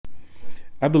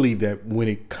I believe that when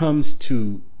it comes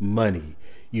to money,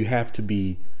 you have to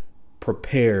be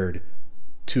prepared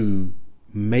to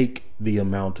make the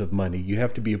amount of money. You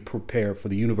have to be prepared for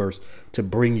the universe to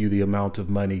bring you the amount of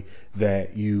money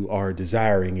that you are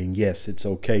desiring. And yes, it's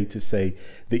okay to say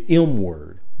the M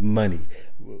word, money.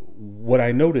 What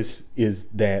I notice is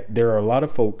that there are a lot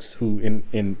of folks who,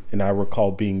 and I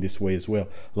recall being this way as well,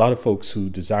 a lot of folks who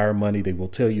desire money. They will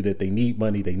tell you that they need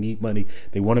money.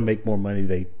 They want to make more money.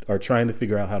 They are trying to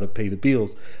figure out how to pay the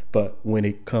bills. But when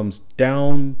it comes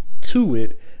down to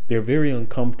it, they're very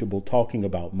uncomfortable talking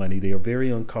about money. They are very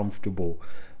uncomfortable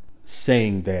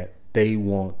saying that they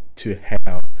want to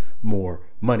have more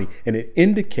money. And an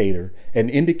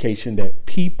indication that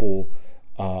people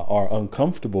are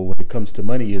uncomfortable when it comes to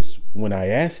money is when I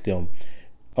ask them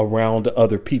around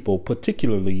other people,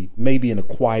 particularly maybe in a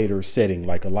quieter setting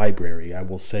like a library. I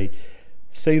will say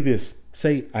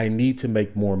I need to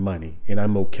make more money, and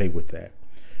I'm okay with that.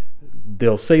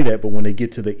 They'll say that, but when they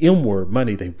get to the M word,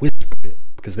 money, they whisper it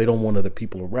because they don't want other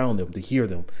people around them to hear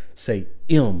them say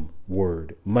M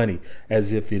word, money,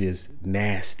 as if it is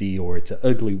nasty or it's an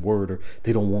ugly word, or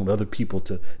they don't want other people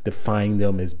to define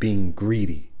them as being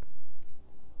greedy.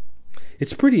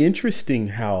 It's pretty interesting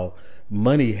how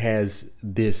money has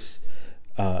this,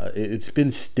 it's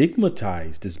been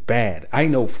stigmatized as bad. I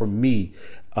know for me,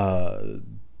 the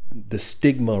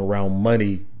stigma around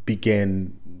money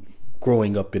began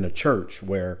growing up in a church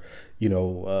where,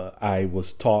 I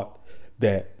was taught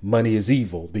that money is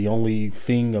evil. The only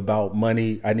thing about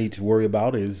money I need to worry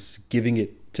about is giving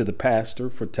it to the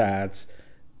pastor for tithes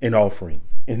and offering.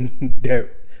 And that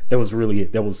was really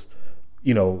it. That was,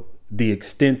 the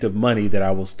extent of money that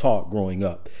I was taught growing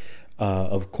up.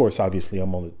 Of course, obviously,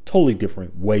 I'm on a totally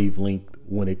different wavelength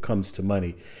when it comes to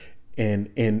money. And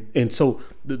so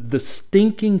the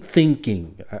stinking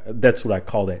thinking, that's what I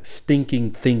call that,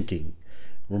 stinking thinking.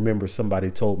 Remember, somebody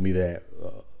told me that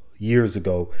years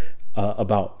ago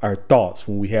about our thoughts.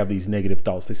 When we have these negative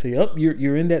thoughts, they say,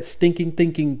 you're in that stinking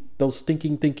thinking, those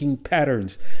stinking thinking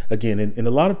patterns again. And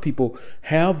a lot of people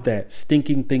have that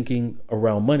stinking thinking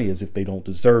around money as if they don't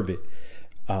deserve it.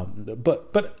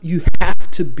 But you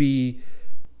have to be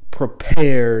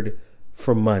prepared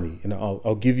for money. And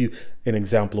I'll give you an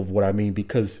example of what I mean,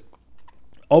 because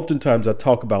oftentimes I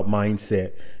talk about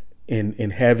mindset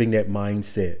and having that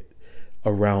mindset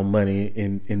around money,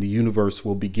 and the universe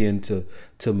will begin to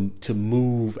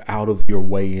move out of your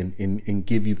way and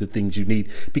give you the things you need,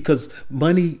 because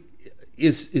money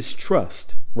is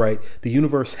trust, right? The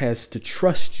universe has to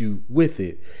trust you with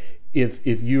it. If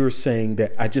you're saying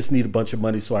that I just need a bunch of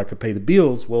money so I could pay the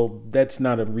bills, well, that's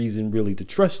not a reason really to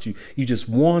trust you. You just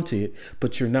want it,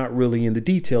 but you're not really in the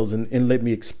details. And let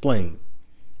me explain.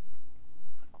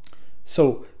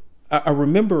 So I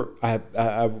remember I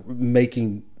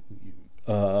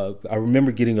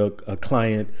remember getting a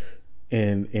client,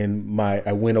 and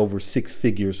I went over six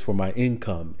figures for my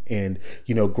income. And,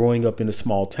 growing up in a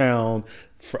small town,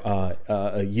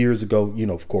 years ago,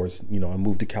 of course, I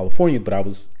moved to California, but I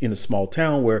was in a small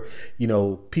town where,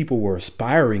 people were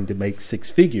aspiring to make six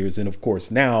figures. And of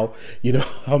course, now,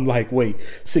 I'm like, wait,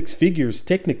 six figures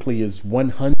technically is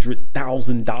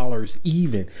 $100,000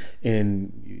 even.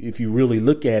 And if you really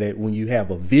look at it, when you have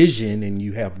a vision and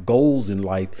you have goals in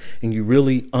life and you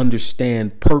really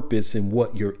understand purpose and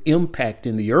what your impact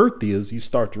in the earth is, you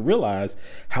start to realize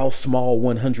how small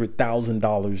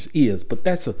 $100,000 is. But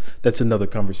that's another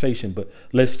conversation. But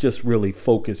let's just really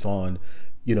focus on,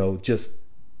 just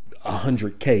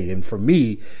 100K. And for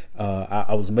me,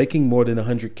 I was making more than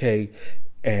 100K,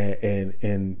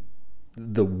 and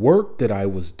the work that I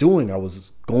was doing, I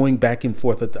was going back and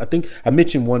forth. I think I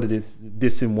mentioned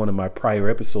this in one of my prior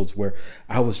episodes, where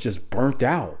I was just burnt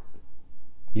out,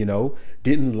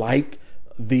 didn't like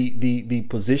the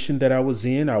position that I was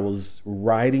in. I was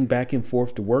riding back and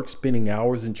forth to work, spending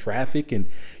hours in traffic, and,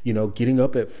 getting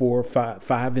up at 4 or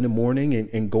 5 in the morning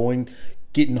and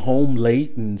getting home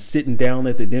late and sitting down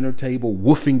at the dinner table,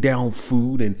 woofing down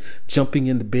food and jumping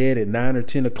into bed at 9 or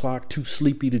 10 o'clock, too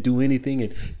sleepy to do anything,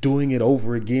 and doing it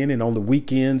over again. And on the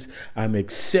weekends, I'm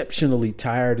exceptionally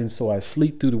tired. And so I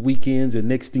sleep through the weekends, and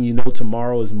next thing you know,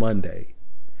 tomorrow is Monday.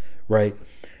 Right.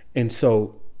 And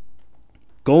so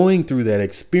going through that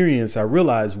experience, I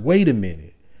realized, wait a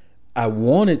minute, I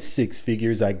wanted six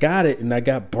figures. I got it, and I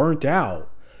got burnt out.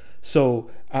 So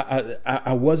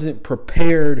I wasn't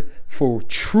prepared for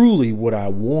truly what I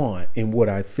want and what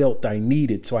I felt I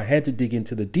needed. So I had to dig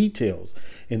into the details.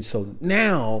 And so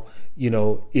now,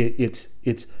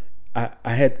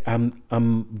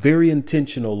 I'm very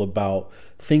intentional about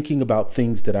thinking about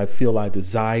things that I feel I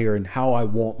desire and how I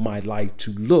want my life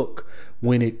to look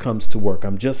when it comes to work.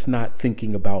 I'm just not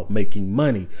thinking about making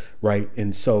money, right?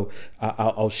 And so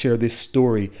I'll share this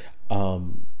story.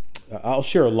 I'll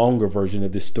share a longer version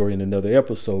of this story in another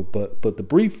episode, but the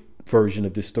brief version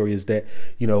of this story is that,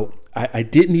 I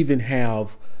didn't even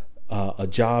have a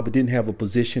job. I didn't have a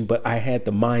position, but I had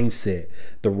the mindset,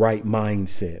 the right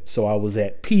mindset. So I was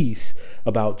at peace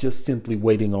about just simply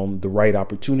waiting on the right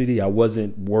opportunity. I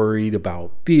wasn't worried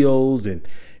about bills and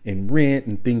rent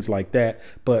and things like that.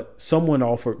 But someone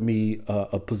offered me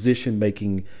a position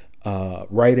making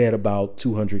right at about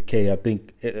 200K. I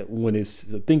think it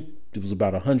was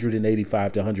about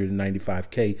 185 to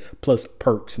 195K plus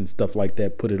perks and stuff like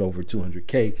that, put it over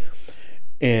 200K.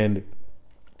 And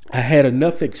I had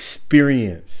enough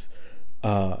experience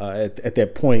at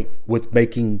that point with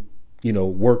making,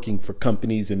 working for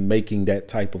companies and making that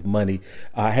type of money.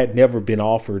 I had never been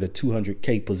offered a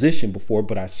 200K position before,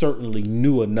 but I certainly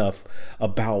knew enough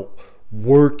about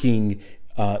working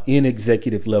in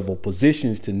executive level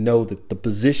positions to know that the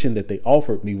position that they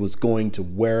offered me was going to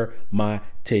wear my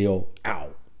tail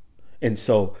out. And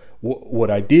so what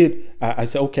I did, I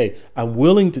said, okay, I'm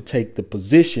willing to take the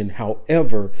position.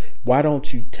 However, why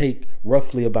don't you take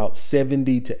roughly about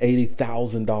 $70,000 to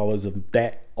 $80,000 of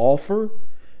that offer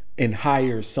and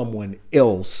hire someone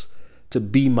else to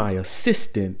be my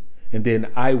assistant? And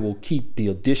then I will keep the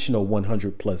additional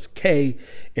 100 plus K,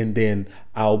 and then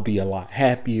I'll be a lot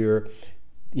happier,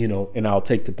 and I'll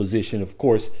take the position. Of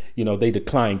course, they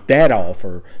declined that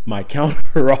offer, my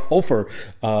counter offer,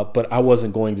 but I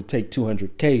wasn't going to take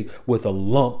 200K with a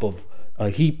lump of a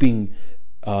heaping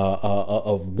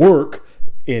of work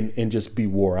and just be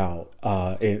wore out.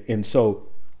 And so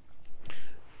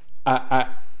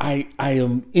I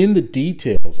am in the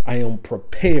details. I am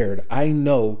prepared. I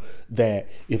know that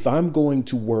if I'm going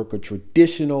to work a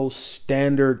traditional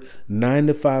standard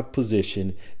 9-to-5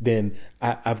 position, then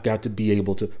I've got to be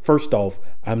able to, first off,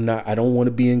 I don't want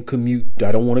to be in commute.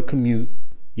 I don't want to commute,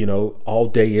 all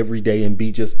day, every day, and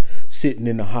be just sitting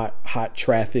in the hot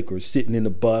traffic or sitting in the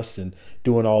bus and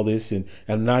doing all this. And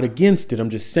I'm not against it. I'm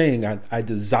just saying I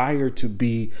desire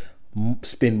to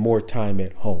spend more time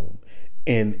at home.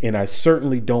 And I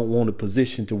certainly don't want a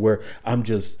position to where I'm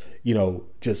just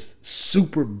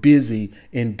super busy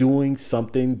in doing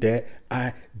something that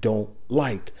I don't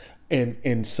like.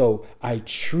 And so I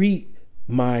treat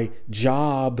my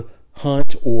job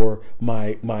hunt or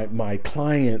my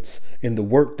clients and the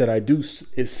work that I do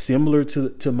is similar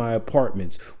to my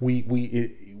apartments. We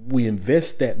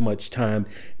invest that much time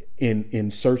in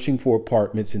searching for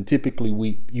apartments, and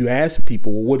typically you ask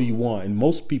people, well, what do you want? And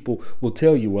most people will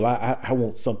tell you, well, I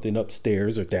want something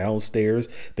upstairs or downstairs.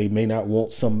 They may not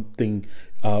want something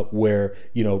where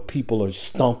people are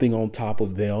stomping on top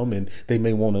of them, and they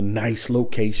may want a nice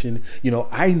location.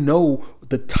 I know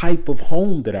the type of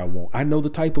home that I want. I know the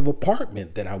type of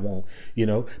apartment that I want.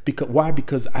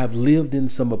 Because I've lived in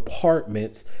some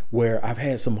apartments where I've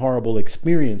had some horrible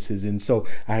experiences, and so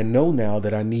I know now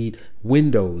that I need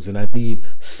windows and I need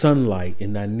sunlight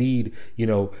and I need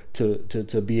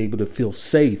to be able to feel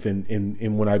safe.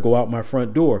 And when I go out my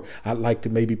front door, I'd like to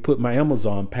maybe put my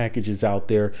Amazon packages out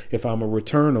there if I'm gonna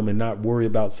return them and not worry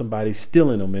about somebody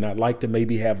stealing them. And I'd like to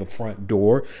maybe have a front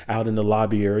door out in the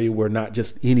lobby area where not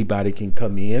just anybody can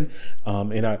come in.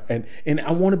 And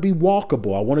I want to be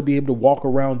walkable. I want to be able to walk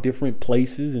around different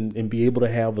places and be able to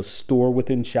have a store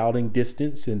within shouting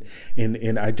distance. And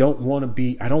I don't want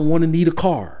to need a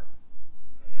car.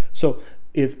 So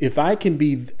if I can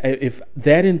be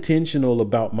that intentional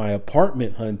about my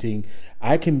apartment hunting,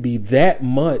 I can be that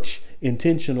much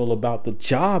intentional about the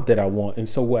job that I want. And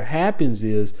so what happens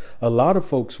is a lot of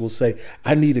folks will say,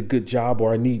 I need a good job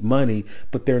or I need money,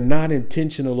 but they're not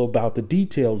intentional about the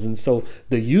details. And so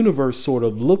the universe sort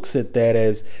of looks at that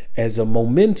as a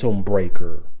momentum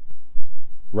breaker,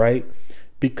 right?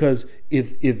 Because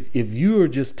if you are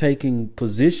just taking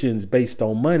positions based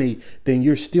on money, then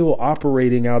you're still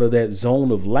operating out of that zone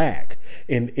of lack.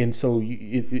 And so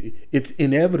it's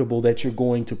inevitable that you're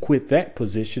going to quit that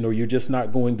position, or you're just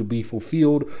not going to be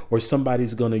fulfilled, or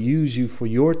somebody's going to use you for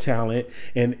your talent,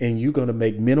 and you're going to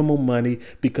make minimal money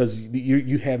because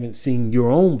you haven't seen your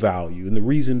own value. And the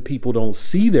reason people don't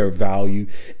see their value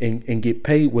and get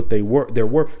paid what they're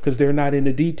worth because they're not in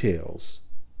the details.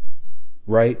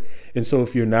 Right. And so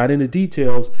if you're not in the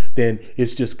details, then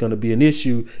it's just going to be an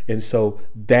issue. And so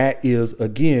that is,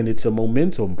 again, it's a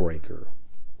momentum breaker.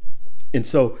 And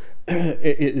so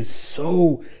it is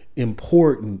so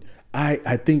important.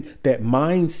 I think that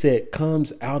mindset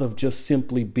comes out of just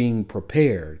simply being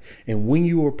prepared. And when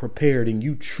you are prepared and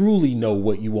you truly know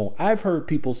what you want, I've heard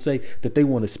people say that they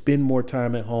want to spend more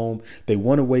time at home. They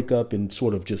want to wake up and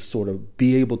sort of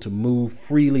be able to move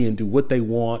freely and do what they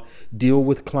want, deal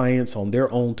with clients on their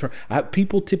own terms.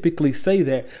 People typically say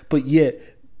that, but yet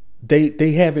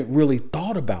they haven't really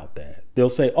thought about that. They'll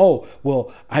say, oh,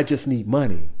 well, I just need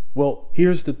money. Well,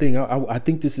 here's the thing. I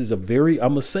think this is I'm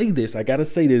going to say this. I got to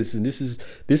say this. And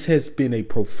this has been a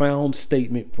profound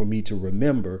statement for me to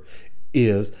remember,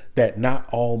 is that not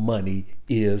all money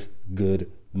is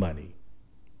good money.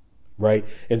 Right.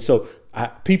 And so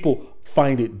people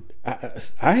find it.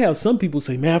 I have some people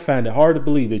say, man, I find it hard to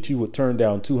believe that you would turn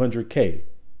down $200K.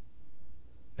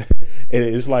 And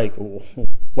it's like,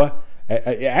 what?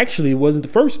 Actually, it wasn't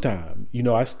the first time.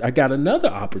 I got another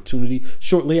opportunity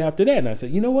shortly after that. And I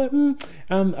said, you know what?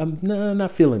 I'm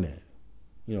not feeling that.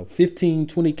 15,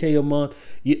 20K a month.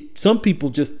 Some people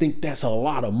just think that's a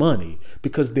lot of money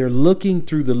because they're looking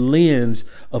through the lens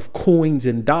of coins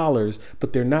and dollars,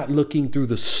 but they're not looking through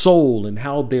the soul and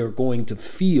how they're going to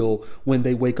feel when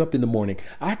they wake up in the morning.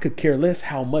 I could care less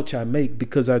how much I make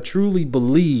because I truly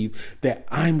believe that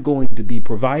I'm going to be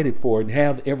provided for and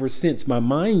have ever since. My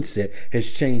mindset has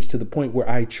changed to the point where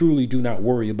I truly do not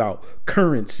worry about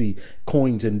currency,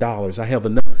 coins and dollars. I have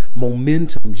enough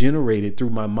momentum generated through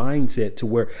my mindset to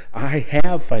where I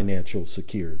have financial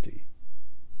security,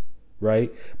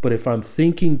 right? But if I'm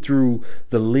thinking through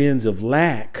the lens of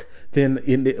lack, then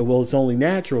it's only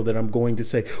natural that I'm going to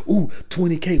say, ooh,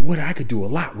 20K, what I could do a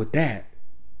lot with that.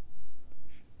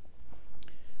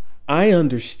 I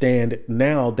understand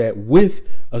now that with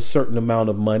a certain amount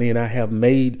of money, and I have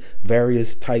made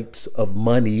various types of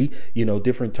money,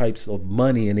 different types of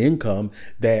money and income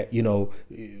that, you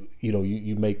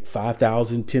make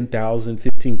 5,000, 10,000,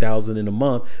 15,000 in a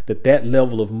month, that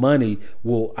level of money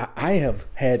I have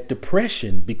had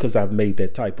depression because I've made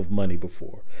that type of money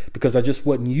before, because I just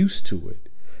wasn't used to it.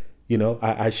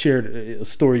 I shared a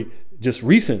story just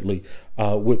recently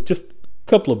with just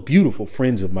couple of beautiful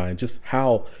friends of mine, just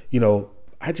how,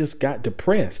 I just got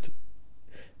depressed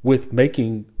with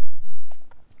making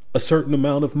a certain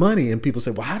amount of money. And people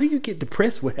say, well, how do you get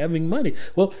depressed with having money?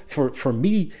 Well, for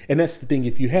me, and that's the thing,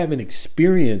 if you haven't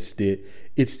experienced it,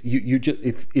 it's you just,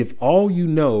 if all you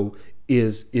know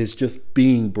is just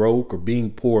being broke or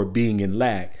being poor, being in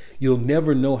lack, you'll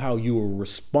never know how you will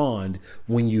respond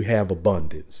when you have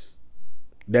abundance.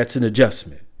 That's an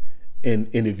adjustment. And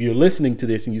if you're listening to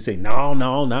this and you say, no,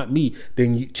 not me,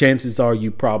 then chances are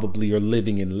you probably are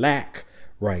living in lack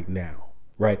right now,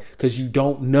 right? Because you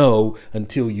don't know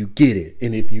until you get it.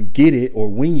 And if you get it, or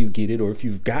when you get it, or if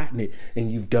you've gotten it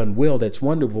and you've done well, that's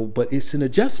wonderful. But it's an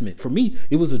adjustment. For me,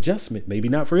 it was adjustment. Maybe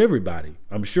not for everybody,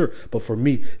 I'm sure. But for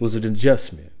me, it was an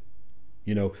adjustment.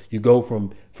 You go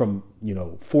from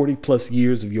 40 plus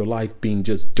years of your life being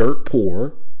just dirt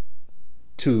poor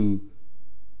to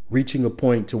reaching a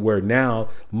point to where now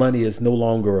money is no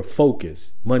longer a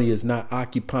focus. Money is not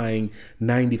occupying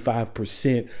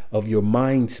 95% of your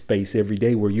mind space every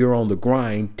day, where you're on the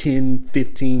grind 10,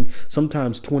 15,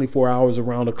 sometimes 24 hours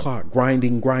around the clock,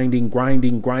 grinding,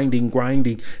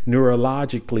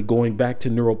 neurologically, going back to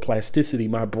neuroplasticity.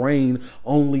 My brain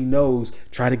only knows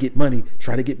try to get money,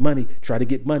 try to get money, try to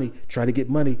get money, try to get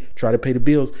money, try to pay the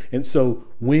bills. And so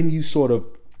when you sort of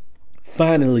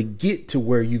finally get to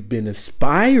where you've been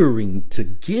aspiring to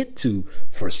get to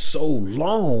for so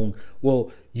long, well,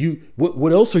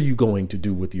 what else are you going to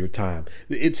do with your time?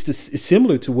 It's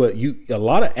similar to what a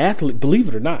lot of athletes, believe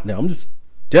it or not. Now I'm just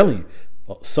telling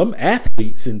you, some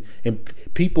athletes and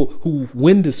people who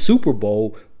win the Super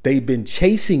Bowl, they've been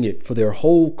chasing it for their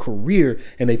whole career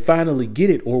and they finally get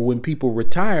it. Or when people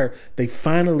retire, they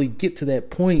finally get to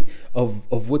that point of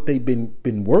what they've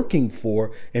been working for.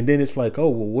 And then it's like, oh,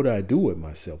 well, what do I do with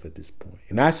myself at this point?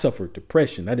 And I suffered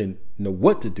depression. I didn't know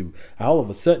what to do. All of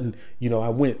a sudden, I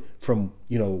went from,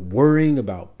 worrying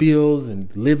about bills and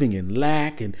living in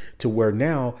lack, and to where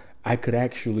now I could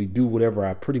actually do whatever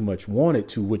I pretty much wanted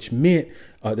to, which meant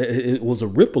it was a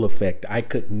ripple effect. I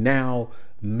could now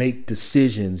make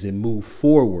decisions and move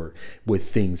forward with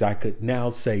things. I could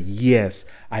now say, yes,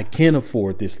 I can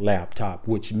afford this laptop,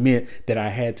 which meant that I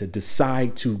had to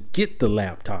decide to get the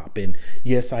laptop. And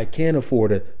yes, I can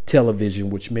afford a television,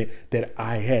 which meant that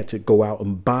I had to go out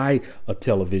and buy a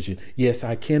television. Yes,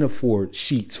 I can afford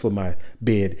sheets for my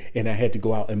bed, and I had to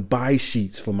go out and buy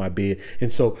sheets for my bed.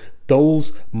 And so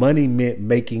those money meant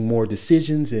making more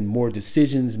decisions, and more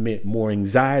decisions meant more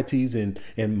anxieties. And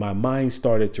my mind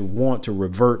started to want to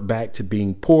revert back to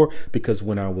being poor, because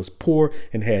when I was poor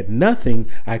and had nothing,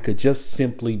 I could just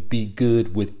simply be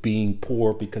good with being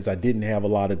poor, because I didn't have a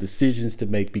lot of decisions to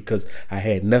make, because I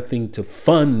had nothing to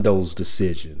fund those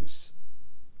decisions.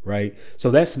 Right.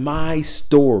 So that's my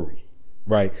story.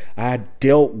 Right. I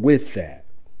dealt with that.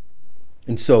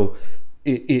 And so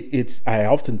it's I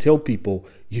often tell people,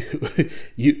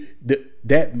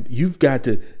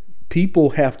 people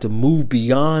have to move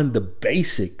beyond the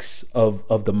basics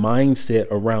of the mindset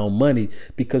around money,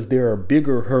 because there are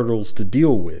bigger hurdles to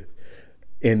deal with.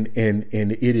 And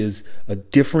it is a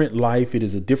different life. It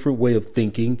is a different way of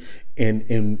thinking.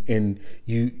 And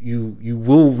you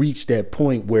will reach that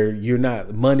point where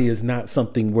money is not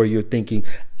something where you're thinking,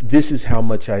 this is how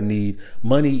much I need.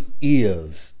 Money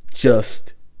is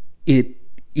just, it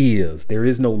is. There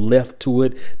is no left to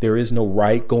it. There is no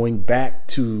right. Going back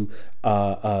to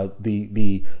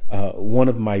one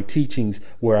of my teachings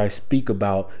where I speak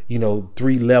about,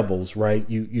 3 levels, right?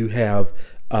 You have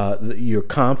you're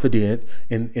confident,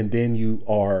 and then you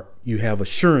have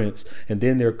assurance, and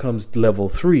then there comes level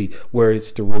 3, where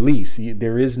it's the release.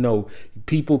 There is no,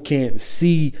 people can't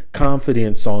see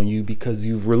confidence on you because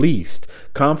you've released.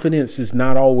 Confidence is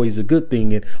not always a good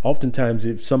thing, and oftentimes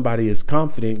if somebody is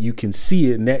confident, you can see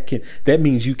it, and that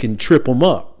means you can trip them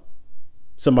up.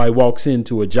 Somebody walks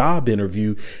into a job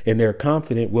interview and they're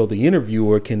confident. Well, the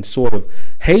interviewer can sort of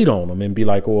hate on them and be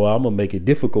like, well, I'm going to make it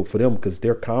difficult for them because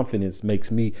their confidence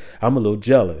I'm a little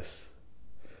jealous.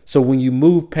 So when you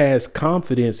move past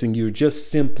confidence and you're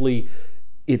just simply,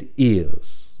 it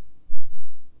is.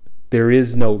 There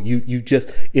is no,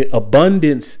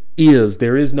 abundance is,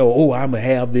 there is no, oh, I'm going to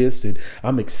have this and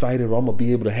I'm excited, or I'm going to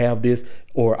be able to have this,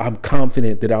 or I'm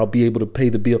confident that I'll be able to pay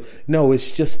the bill. No,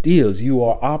 it's just is. You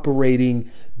are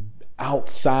operating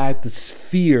outside the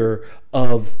sphere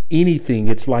of anything.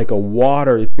 It's like a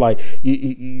water. It's like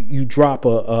you drop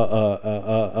you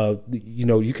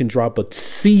can drop a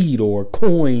seed or a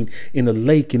coin in a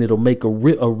lake and it'll make a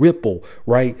ripple,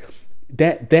 right?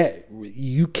 That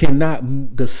you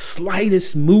cannot, the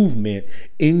slightest movement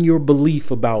in your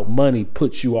belief about money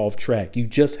puts you off track. You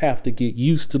just have to get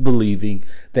used to believing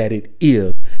that it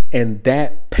is. And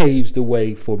that paves the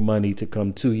way for money to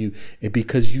come to you, and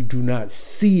because you do not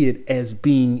see it as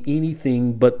being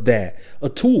anything but that, a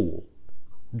tool.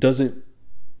 Doesn't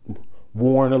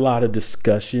warrant a lot of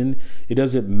discussion. It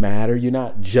doesn't matter. You're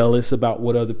not jealous about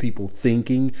what other people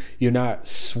thinking. You're not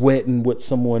sweating what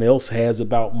someone else has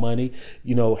about money,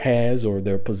 has, or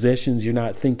their possessions. You're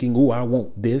not thinking, oh, I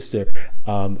want this. Or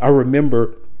I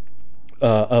remember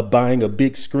buying a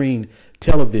big screen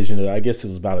television. I guess it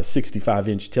was about a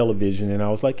 65-inch television. And I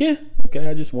was like, yeah, okay.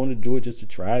 I just wanted to do it just to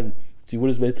try and see what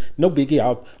it's best. No biggie.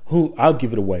 I'll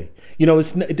give it away.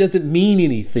 It doesn't mean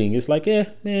anything. It's like, I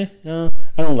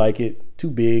don't like it.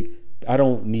 Too big. I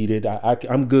don't need it.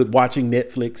 I'm good watching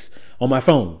Netflix on my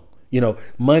phone.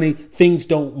 Money, things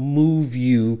don't move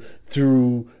you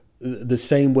through the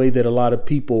same way that a lot of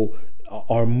people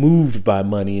are moved by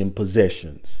money and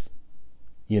possessions.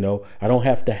 I don't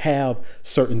have to have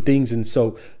certain things. And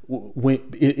so when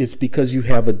it's because you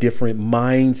have a different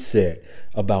mindset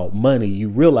about money, you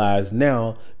realize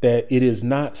now that it is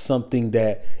not something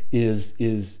that is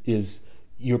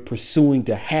you're pursuing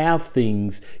to have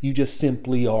things. You just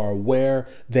simply are aware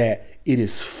that it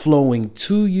is flowing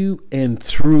to you and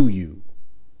through you.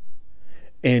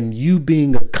 And you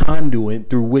being a conduit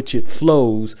through which it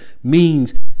flows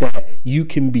means that you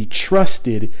can be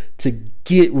trusted to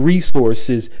get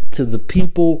resources to the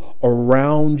people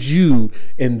around you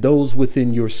and those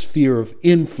within your sphere of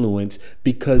influence,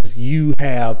 because you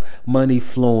have money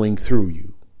flowing through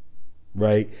you,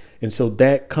 right? And so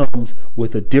that comes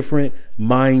with a different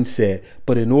mindset.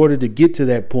 But in order to get to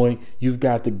that point, you've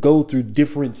got to go through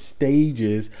different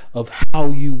stages of how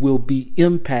you will be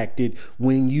impacted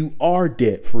when you are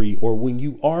debt free, or when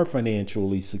you are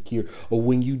financially secure, or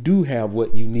when you do have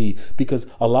what you need. Because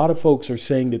a lot of folks are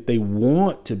saying that they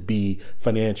want to be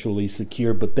financially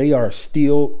secure, but they are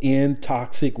still in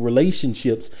toxic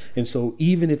relationships. And so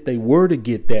even if they were to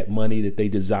get that money that they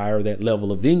desire, that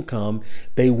level of income,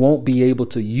 they won't be able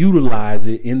to utilize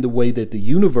it in the way that the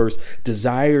universe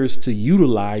desires to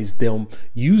utilize them,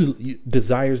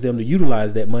 desires them to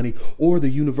utilize that money, or the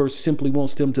universe simply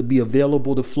wants them to be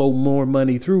available to flow more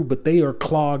money through, but they are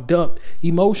clogged up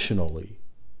emotionally.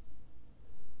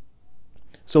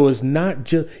 So it's not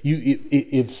just you.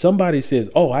 If somebody says,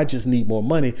 oh, I just need more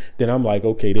money, then I'm like,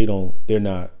 okay, they're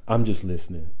not, I'm just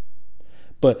listening.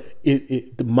 But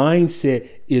the mindset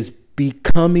is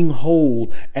becoming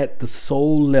whole at the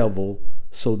soul level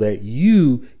so that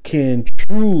you can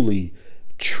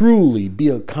truly be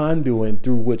a conduit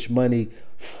through which money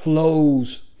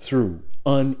flows through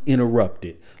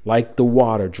uninterrupted, like the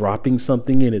water, dropping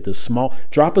something in it.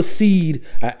 Drop a seed,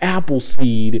 an apple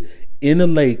seed in a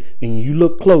lake, and you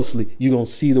look closely, you're going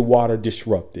to see the water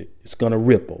disrupted. It's going to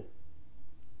ripple.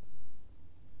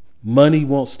 Money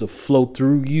wants to flow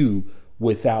through you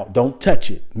don't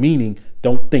touch it, meaning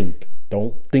don't think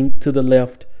to the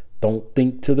left, don't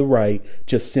think to the right,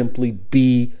 just simply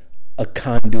be a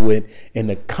conduit. And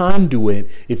the conduit,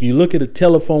 if you look at a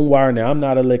telephone wire, now I'm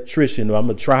not an electrician, I'm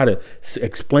gonna try to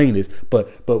explain this, but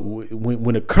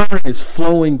when a current is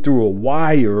flowing through a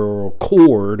wire or a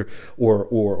cord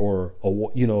or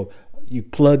you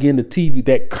plug in the TV,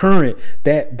 that current,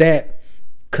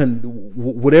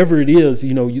 whatever it is,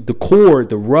 the cord,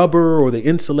 the rubber or the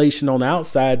insulation on the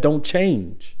outside don't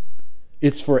change.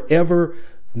 It's forever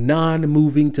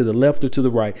non-moving to the left or to the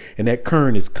right, and that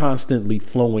current is constantly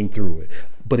flowing through it.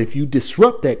 But if you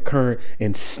disrupt that current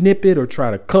and snip it or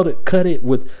try to cut it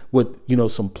with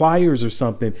some pliers or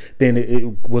something,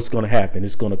 then what's going to happen?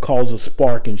 It's going to cause a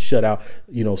spark and shut out,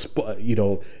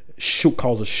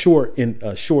 cause a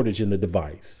shortage in the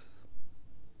device.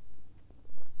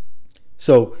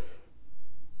 So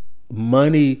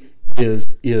money is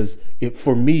it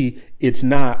for me. It's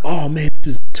not, oh man,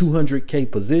 this is a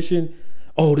 200K position.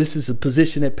 Oh, this is a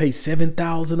position that pays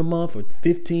 $7,000 a month, or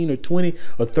 15 or 20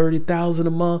 or 30,000 a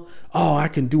month. Oh, I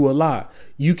can do a lot.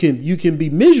 You can be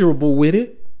miserable with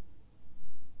it.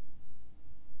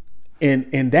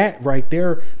 And that right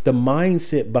there, the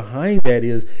mindset behind that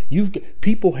is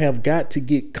people have got to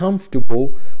get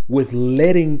comfortable with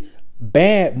letting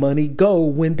bad money go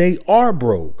when they are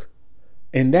broke.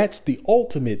 And that's the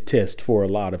ultimate test for a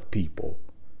lot of people.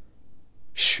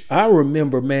 I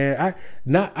remember, man,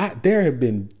 there have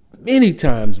been many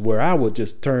times where I would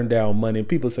just turn down money, and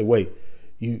people say, wait,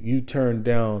 you turned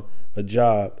down a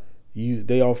job.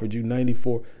 They offered you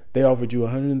 $94. They offered you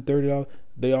 $130.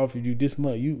 They offered you this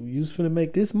much. You was finna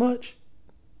make this much.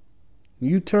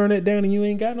 You turn it down and you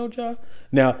ain't got no job.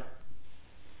 Now,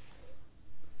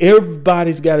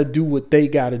 everybody's got to do what they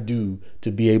got to do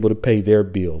to be able to pay their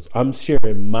bills. I'm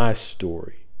sharing my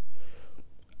story.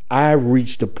 I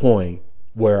reached a point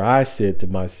where I said to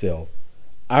myself,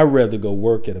 I'd rather go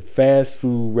work at a fast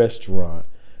food restaurant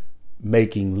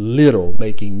making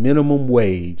minimum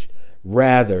wage,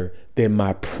 rather than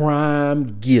my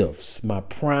prime gifts, my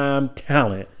prime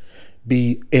talent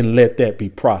and let that be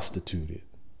prostituted.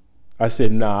 I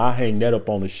said, nah, I hang that up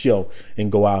on the shelf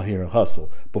and go out here and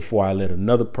hustle before I let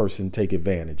another person take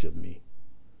advantage of me.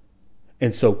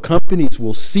 And so companies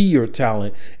will see your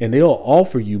talent and they'll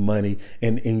offer you money,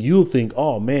 and you'll think,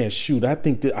 oh man, shoot, I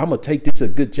think that I'm going to take this a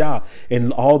good job.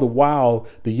 And all the while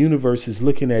the universe is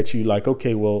looking at you like,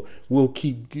 okay, well, we'll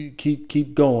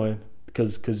keep going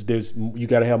because you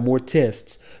got to have more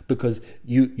tests, because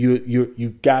you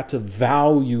got to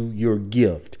value your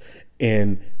gift.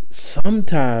 And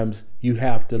sometimes you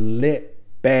have to let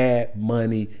bad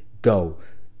money go.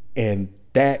 And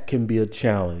that can be a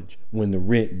challenge when the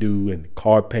rent due and the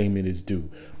car payment is due.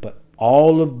 But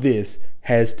all of this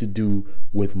has to do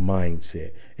with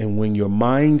mindset. And when your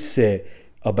mindset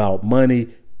about money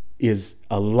is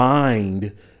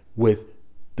aligned with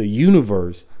the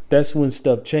universe, that's when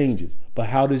stuff changes. But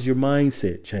how does your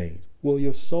mindset change? Well,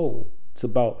 your soul. It's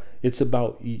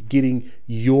about getting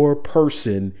your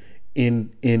person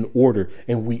in order.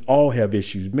 And we all have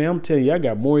issues. Man, I'm telling you, I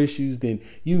got more issues than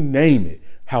you name it.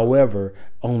 However,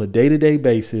 on a day-to-day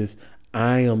basis,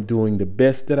 I am doing the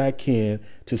best that I can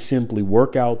to simply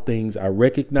work out things. I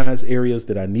recognize areas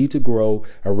that I need to grow.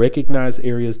 I recognize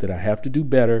areas that I have to do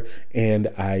better. And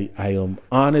I am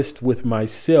honest with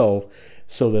myself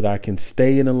so that I can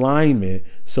stay in alignment,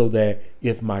 so that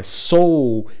if my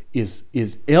soul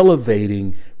is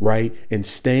elevating, right, and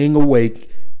staying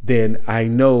awake, then I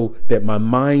know that my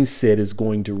mindset is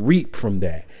going to reap from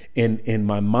that. And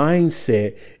my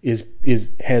mindset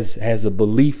has a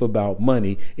belief about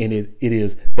money, and it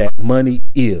is that money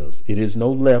is. It is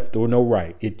no left or no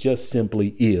right. It just simply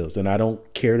is. And I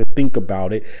don't care to think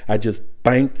about it.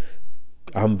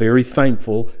 I'm very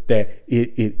thankful that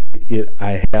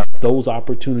I have those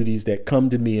opportunities that come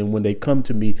to me, and when they come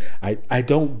to me, I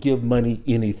don't give money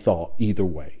any thought either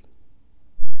way.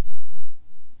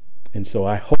 And so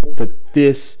I hope that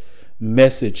this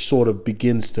message sort of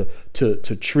begins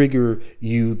to trigger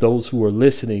you, those who are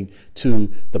listening,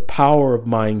 to the power of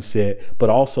mindset, but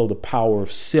also the power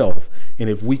of self. And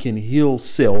if we can heal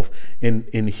self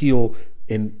and heal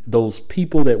and those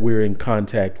people that we're in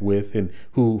contact with and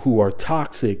who are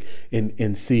toxic,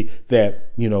 and see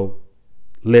that,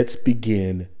 let's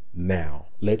begin now.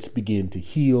 Let's begin to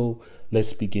heal.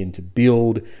 Let's begin to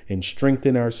build and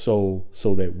strengthen our soul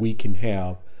so that we can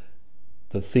have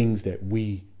the things that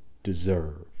we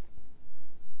deserve.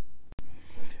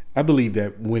 I believe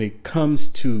that when it comes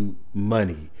to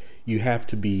money, you have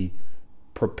to be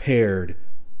prepared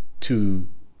to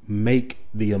make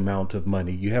the amount of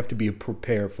money. You have to be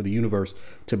prepared for the universe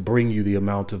to bring you the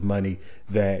amount of money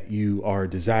that you are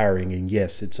desiring. And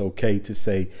yes, it's okay to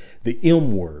say the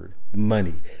M word,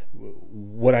 money.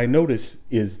 What I notice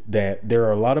is that there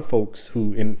are a lot of folks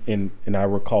who, and I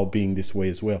recall being this way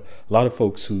as well, a lot of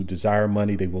folks who desire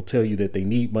money. They will tell you that they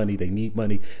need money.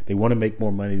 They want to make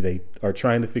more money. They are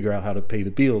trying to figure out how to pay the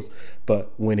bills.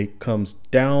 But when it comes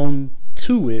down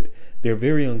to it, they're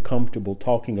very uncomfortable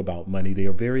talking about money. They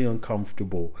are very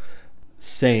uncomfortable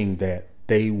saying that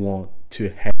they want to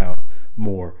have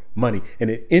more money. And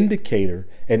an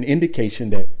indication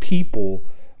that people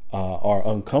are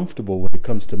uncomfortable when it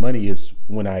comes to money is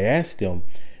when I ask them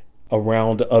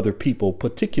around other people,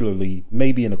 particularly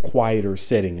maybe in a quieter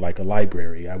setting like a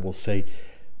library. I will say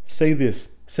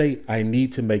I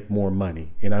need to make more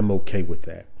money, and I'm okay with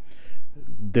that.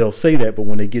 They'll say that, but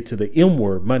when they get to the M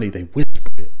word, money, they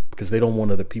whisper it because they don't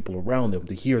want other people around them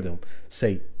to hear them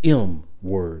say M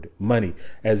word, money,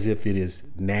 as if it is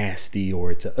nasty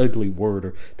or it's an ugly word,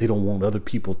 or they don't want other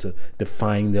people to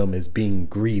define them as being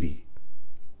greedy.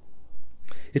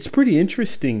 It's pretty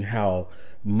interesting how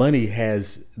money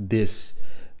has this,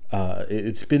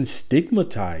 it's been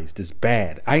stigmatized as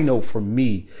bad. I know for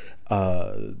me,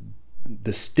 the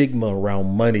stigma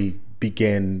around money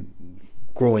began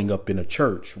growing up in a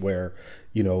church where,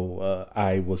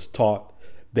 I was taught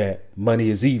that money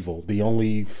is evil. The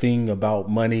only thing about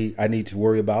money I need to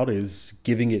worry about is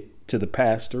giving it to the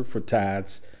pastor for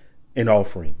tithes and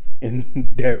offering. And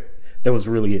that was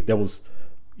really it. That was,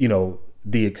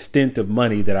 the extent of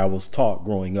money that I was taught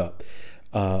growing up.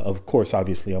 Of course,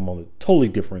 obviously, I'm on a totally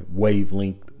different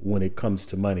wavelength when it comes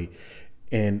to money.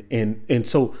 And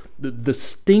so the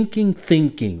stinking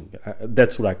thinking,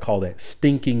 that's what I call that,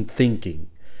 stinking thinking.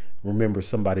 Remember,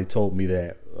 somebody told me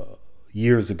that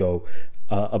years ago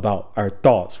about our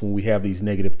thoughts. When we have these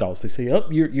negative thoughts, they say,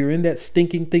 you're in that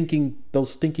stinking thinking,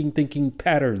 those stinking thinking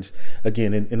patterns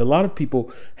again. And a lot of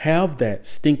people have that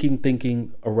stinking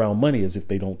thinking around money as if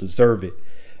they don't deserve it.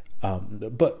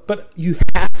 But you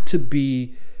have to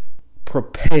be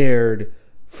prepared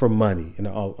for money. And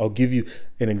I'll give you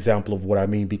an example of what I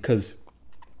mean, because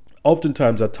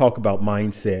oftentimes I talk about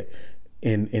mindset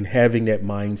and having that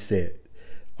mindset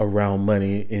around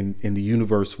money, and the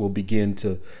universe will begin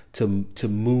to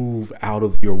move out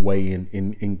of your way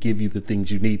and give you the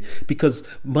things you need, because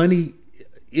money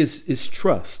is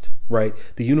trust, right?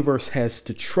 The universe has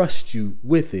to trust you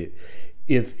with it.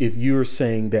 If you're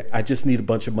saying that I just need a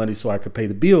bunch of money so I could pay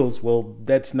the bills, well,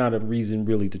 that's not a reason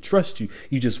really to trust you.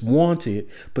 You just want it,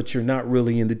 but you're not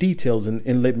really in the details.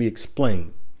 And let me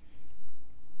explain.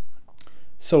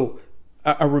 So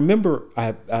I remember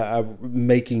I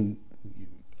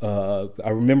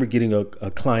remember getting a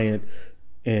client,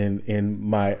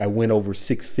 and I went over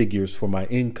 6 figures for my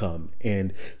income.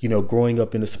 And, growing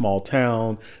up in a small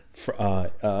town,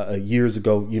 years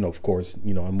ago, of course,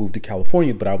 I moved to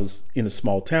California, but I was in a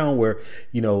small town where,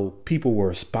 people were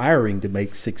aspiring to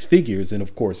make 6 figures. And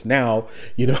of course, now,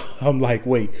 I'm like,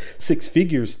 wait, 6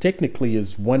 figures technically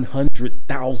is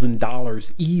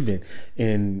 $100,000 even.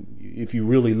 And if you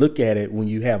really look at it, when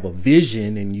you have a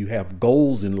vision and you have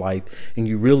goals in life and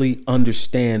you really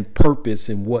understand purpose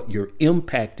and what your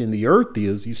impact in the earth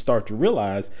is, you start to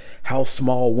realize how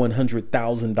small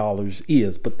 $100,000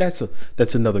 is. But that's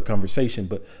another conversation.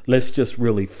 But let's just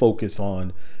really focus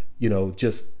on,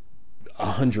 just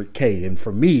 100K. And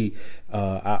for me,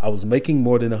 I was making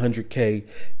more than 100K,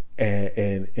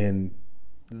 and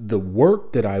the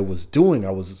work that I was doing,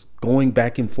 I was going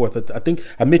back and forth. I think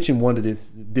I mentioned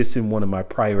this in one of my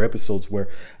prior episodes, where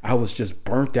I was just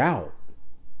burnt out,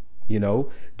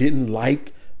 didn't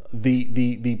like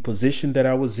the position that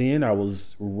I was in. I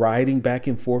was riding back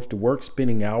and forth to work,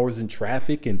 spending hours in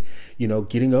traffic, and,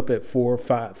 getting up at 4 or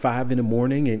 5 in the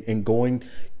morning and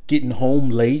getting home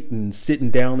late and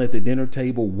sitting down at the dinner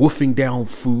table, woofing down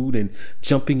food and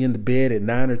jumping in the bed at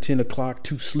 9 or 10 o'clock,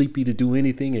 too sleepy to do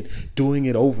anything, and doing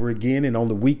it over again. And on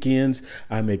the weekends,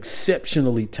 I'm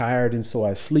exceptionally tired. And so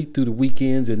I sleep through the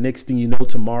weekends, and next thing you know,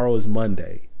 tomorrow is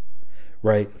Monday.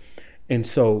 Right. And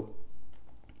so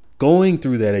going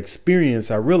through that experience,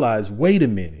 I realized, wait a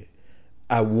minute,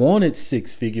 I wanted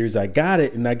 6 figures. I got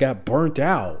it, and I got burnt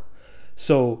out.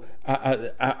 So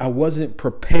I wasn't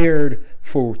prepared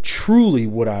for truly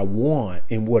what I want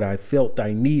and what I felt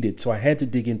I needed. So I had to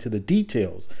dig into the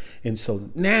details. And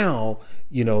so now,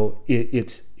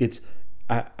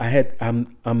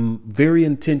 I'm very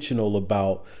intentional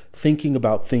about thinking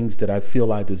about things that I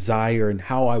feel I desire and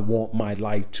how I want my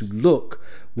life to look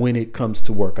when it comes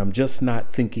to work. I'm just not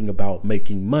thinking about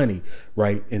making money,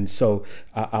 right? And so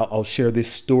I'll share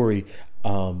this story.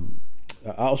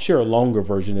 I'll share a longer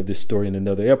version of this story in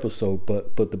another episode,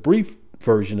 but the brief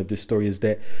version of this story is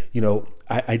that,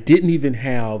 I didn't even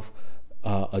have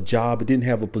a job. I didn't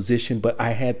have a position, but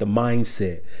I had the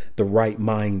right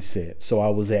mindset. So I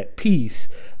was at peace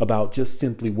about just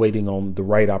simply waiting on the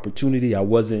right opportunity. I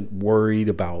wasn't worried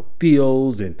about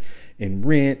bills and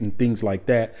rent and things like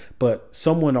that. But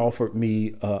someone offered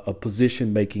me a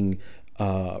position making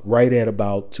right at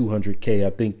about 200K.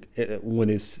 I think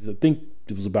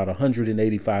it was about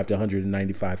 185 to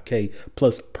 195K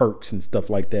plus perks and stuff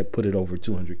like that, put it over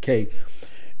 200K.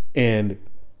 And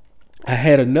I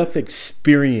had enough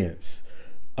experience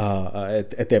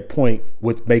at that point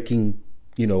with making,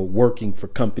 working for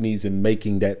companies and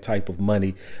making that type of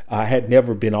money. I had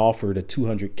never been offered a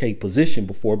 200K position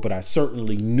before, but I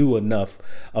certainly knew enough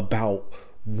about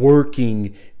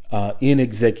working in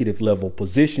executive level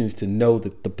positions to know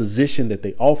that the position that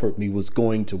they offered me was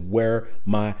going to wear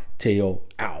my tail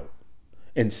out.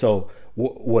 And so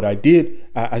what I did,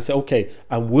 I said, okay,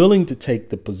 I'm willing to take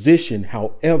the position.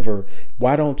 However,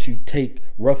 why don't you take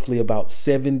roughly about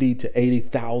 $70,000 to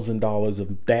 $80,000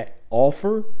 of that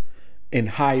offer and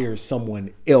hire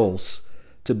someone else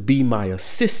to be my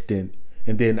assistant?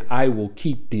 And then I will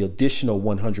keep the additional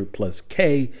 100 plus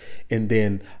K, and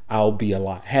then I'll be a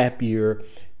lot happier.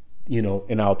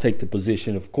 And I'll take the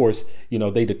position. Of course,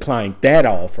 they declined that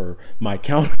offer, my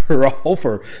counter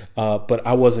offer, but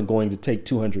I wasn't going to take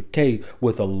 200K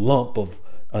with a lump of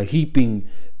a heaping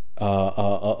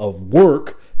of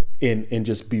work and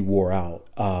just be wore out.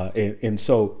 And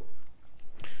so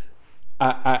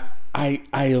I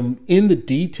am in the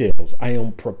details. I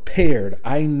am prepared.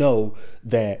 I know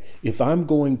that if I'm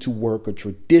going to work a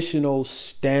traditional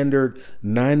standard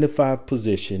 9-to-5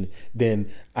 position,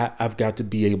 then I've got to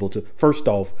be able to, first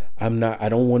off, I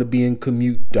don't want to be in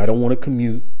commute. I don't want to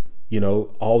commute,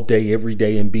 all day, every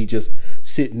day and be just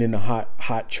sitting in the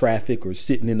hot traffic or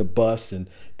sitting in the bus and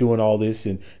doing all this.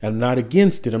 And I'm not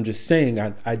against it. I'm just saying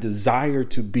I desire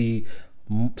to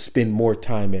spend more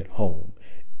time at home.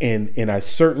 And I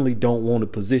certainly don't want a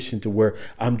position to where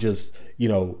I'm just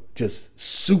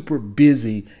super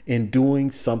busy and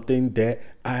doing something that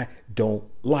I don't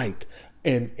like.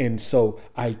 And so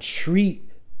I treat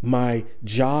my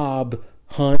job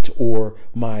hunt or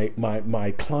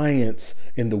my clients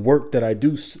and the work that I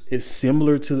do is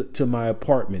similar to my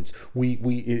apartments. We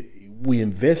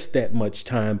invest that much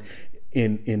time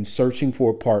in searching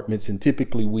for apartments, and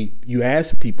typically you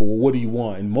ask people, well, what do you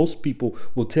want? And most people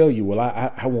will tell you, well,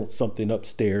 I want something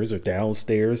upstairs or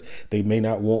downstairs. They may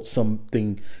not want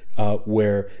something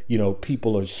where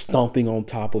people are stomping on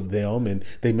top of them, and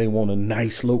they may want a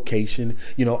nice location.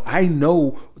 I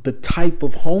know the type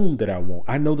of home that I want.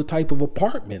 I know the type of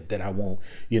apartment that I want.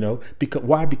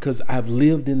 Because I've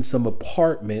lived in some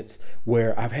apartments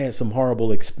where I've had some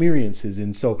horrible experiences,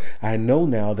 and so I know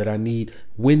now that I need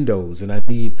windows and I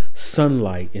need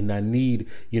sunlight and I need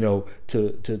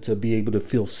to be able to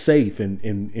feel safe.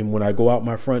 And when I go out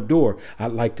my front door,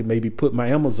 I'd like to maybe put my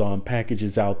Amazon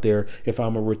packages out there if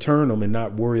I'm gonna return them and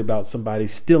not worry about somebody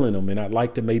stealing them. And I'd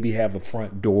like to maybe have a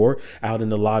front door out in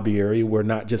the lobby area where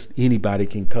not just anybody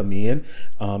can come in.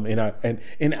 And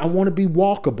I want to be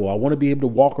walkable. I want to be able to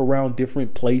walk around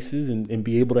different places and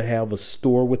be able to have a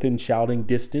store within shouting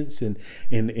distance. And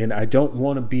I don't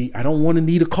want to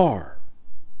need a car.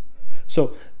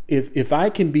 So if I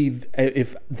can be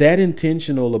that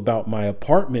intentional about my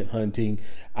apartment hunting,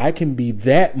 I can be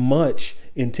that much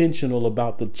intentional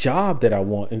about the job that I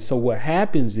want. And so what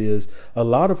happens is a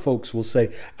lot of folks will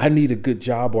say, I need a good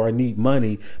job or I need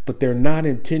money, but they're not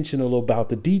intentional about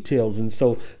the details. And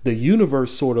so the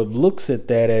universe sort of looks at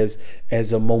that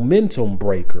as a momentum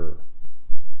breaker,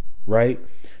 right?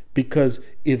 Because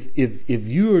if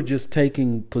you are just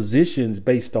taking positions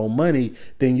based on money,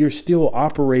 then you're still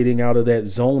operating out of that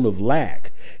zone of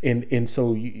lack. And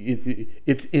so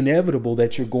it's inevitable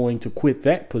that you're going to quit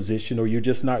that position, or you're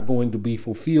just not going to be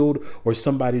fulfilled, or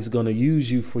somebody's going to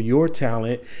use you for your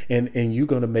talent and you're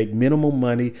going to make minimal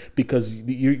money because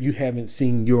you haven't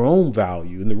seen your own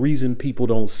value. And the reason people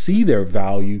don't see their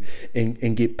value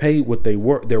and get paid what their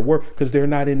work because they're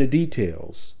not in the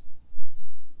details.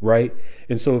 right?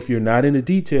 And so if you're not in the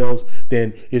details,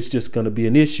 then it's just going to be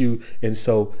an issue. And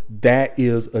so that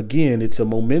is, again, it's a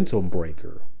momentum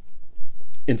breaker.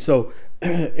 And so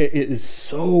it is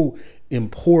so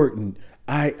important.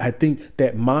 I think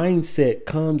that mindset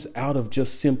comes out of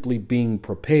just simply being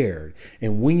prepared.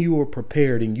 And when you are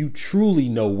prepared and you truly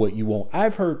know what you want,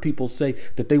 I've heard people say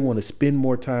that they want to spend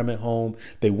more time at home.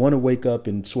 They want to wake up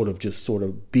and sort of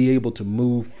be able to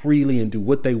move freely and do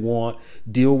what they want,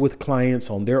 deal with clients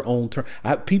on their own terms.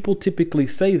 People typically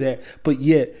say that, but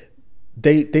yet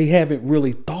they haven't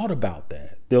really thought about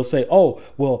that. They'll say, oh,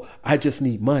 well, I just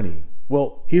need money.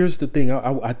 Well, here's the thing.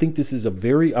 I think this is I'm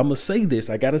going to say this.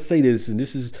 I got to say this. And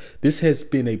this has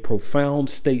been a profound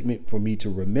statement for me to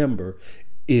remember,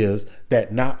 is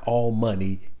that not all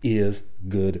money is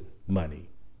good money.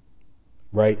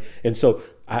 Right. And so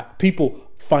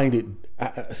people find it.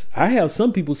 I have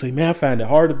some people say, man, I find it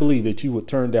hard to believe that you would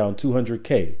turn down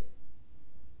 $200K.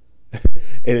 And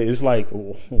it's like,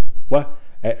 what?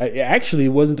 Actually, it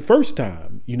wasn't the first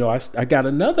time. I got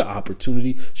another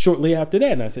opportunity shortly after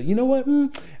that. And I said, you know what?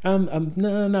 I'm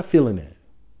not feeling that.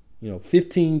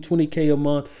 15, 20K a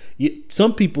month.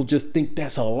 Some people just think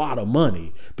that's a lot of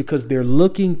money because they're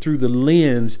looking through the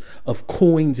lens of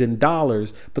coins and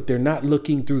dollars, but they're not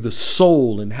looking through the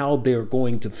soul and how they're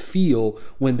going to feel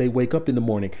when they wake up in the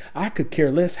morning. I could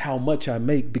care less how much I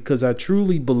make because I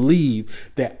truly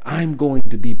believe that I'm going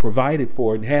to be provided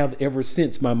for and have ever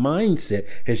since. My mindset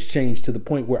has changed to the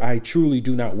point where I truly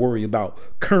do not worry about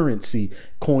currency,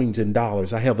 coins and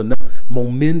dollars. I have enough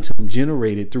momentum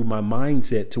generated through my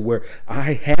mindset to where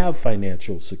I have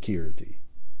financial security,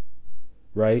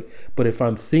 right? But if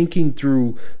I'm thinking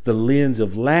through the lens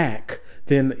of lack,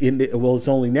 then it's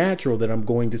only natural that I'm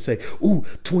going to say, ooh,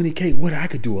 20K, what I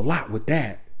could do a lot with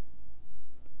that.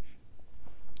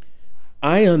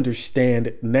 I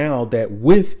understand now that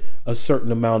with a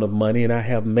certain amount of money, and I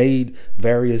have made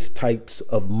various types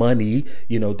of money,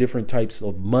 different types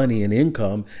of money and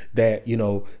income that,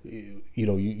 you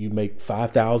make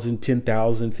 5,000,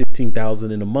 10,000,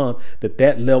 15,000 in a month,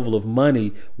 that level of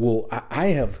money I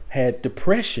have had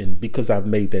depression because I've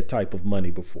made that type of money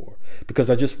before,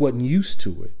 because I just wasn't used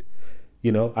to it.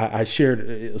 I shared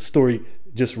a story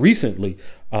just recently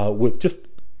with just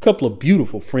couple of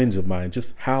beautiful friends of mine,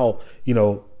 just how,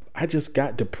 I just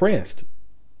got depressed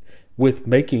with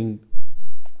making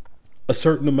a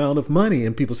certain amount of money.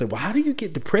 And people say, well, how do you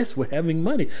get depressed with having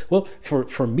money? Well,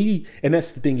 for me, and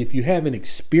that's the thing, if you haven't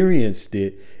experienced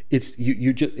it, it's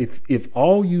you just, if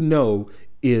all you know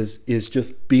is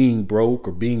just being broke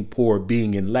or being poor,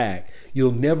 being in lack,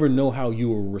 you'll never know how you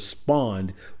will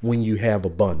respond when you have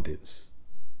abundance.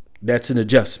 That's an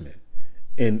adjustment.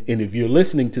 And if you're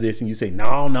listening to this and you say,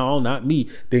 no, not me,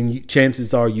 then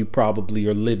chances are you probably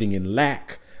are living in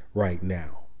lack right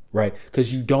now, right?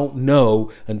 Because you don't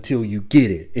know until you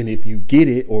get it. And if you get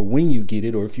it, or when you get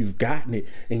it, or if you've gotten it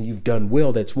and you've done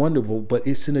well, that's wonderful. But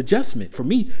it's an adjustment. For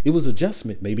me, it was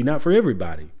adjustment. Maybe not for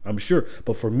everybody, I'm sure.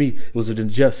 But for me, it was an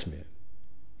adjustment.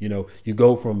 You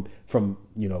go from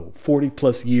 40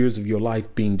 plus years of your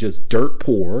life being just dirt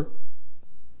poor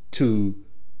to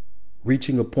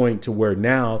reaching a point to where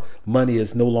now money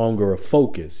is no longer a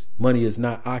focus. Money is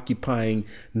not occupying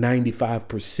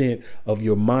 95% of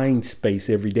your mind space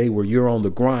every day, where you're on the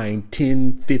grind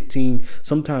 10, 15,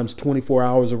 sometimes 24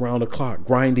 hours around the clock,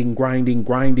 grinding,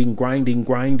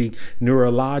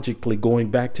 neurologically, going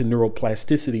back to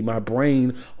neuroplasticity. My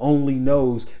brain only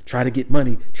knows try to get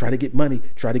money, try to get money,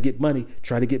 try to get money,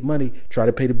 try to get money, try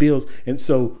to pay the bills. And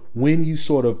so when you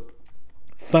sort of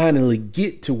finally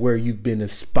get to where you've been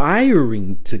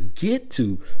aspiring to get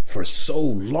to for so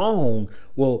long,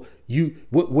 well,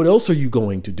 what else are you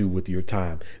going to do with your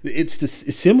time? It's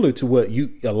similar to what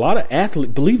a lot of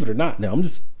athletes, believe it or not, now I'm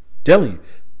just telling you,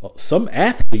 some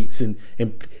athletes and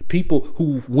people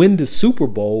who win the Super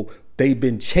Bowl, they've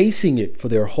been chasing it for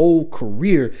their whole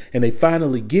career, and they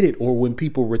finally get it. Or when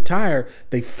people retire,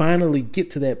 they finally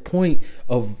get to that point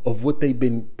of what they've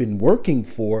been working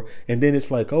for. And then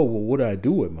it's like, oh, well, what do I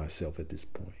do with myself at this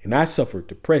point? And I suffered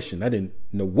depression. I didn't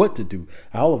know what to do.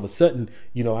 All of a sudden,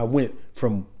 I went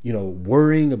from,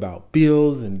 worrying about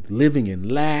bills and living in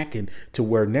lack, and to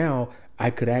where now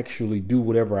I could actually do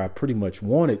whatever I pretty much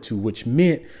wanted to, which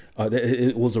meant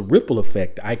it was a ripple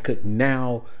effect. I could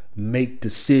now make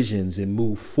decisions and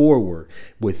move forward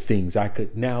with things. I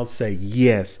could now say,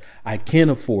 yes, I can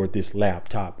afford this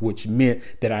laptop, which meant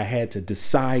that I had to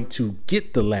decide to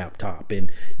get the laptop. And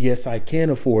yes, I can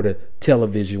afford a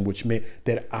television, which meant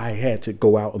that I had to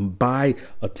go out and buy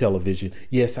a television.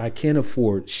 Yes, I can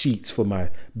afford sheets for my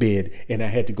bed, and I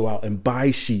had to go out and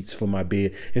buy sheets for my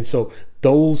bed. And so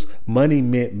those money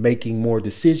meant making more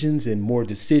decisions, and more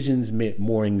decisions meant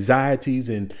more anxieties.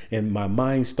 And my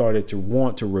mind started to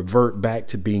want to revert back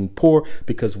to being poor,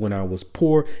 because when I was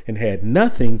poor and had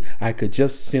nothing, I could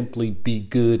just simply be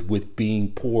good with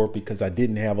being poor, because I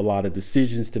didn't have a lot of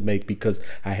decisions to make, because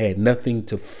I had nothing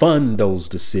to fund those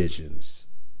decisions.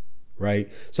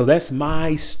 Right. So that's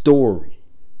my story.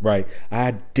 Right.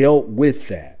 I dealt with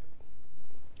that.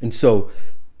 And so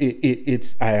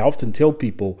it's I often tell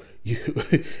people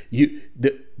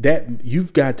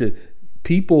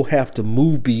people have to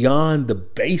move beyond the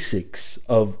basics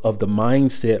of the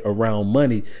mindset around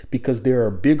money, because there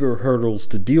are bigger hurdles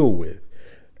to deal with.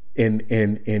 And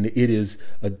it is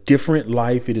a different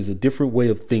life. It is a different way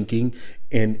of thinking.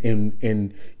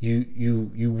 And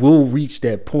you will reach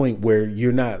that point where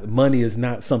money is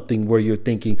not something where you're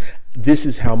thinking, this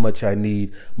is how much I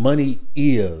need. Money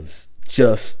is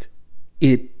just,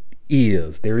 it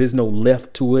is. There is no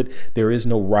left to it. There is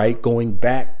no right. Going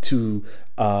back to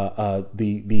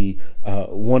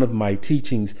one of my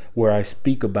teachings where I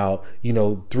speak about,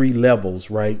 3 levels,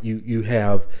 right? You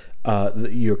have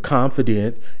you're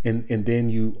confident, and then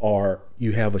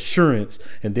you have assurance,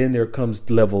 and then there comes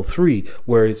level 3,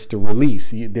 where it's the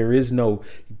release. There is no,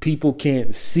 people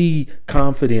can't see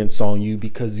confidence on you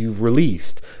because you've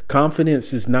released.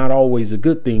 Confidence is not always a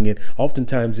good thing, and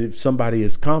oftentimes if somebody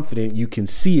is confident, you can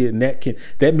see it, and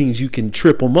that means you can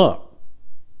trip them up.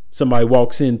 Somebody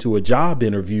walks into a job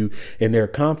interview and they're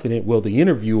confident. Well, the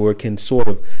interviewer can sort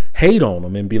of hate on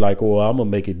them and be like, "Oh, I'm going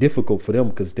to make it difficult for them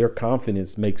because their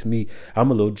confidence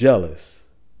I'm a little jealous."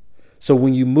 So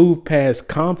when you move past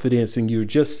confidence and you're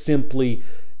just simply,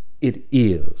 it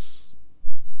is.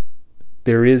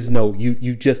 There is no,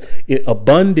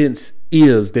 abundance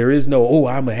is, there is no, oh,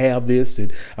 I'm going to have this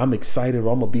and I'm excited,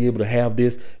 or I'm going to be able to have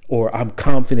this, or I'm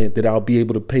confident that I'll be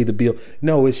able to pay the bill.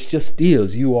 No, it's just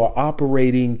is. You are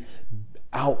operating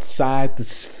outside the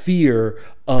sphere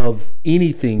of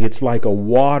anything. It's like a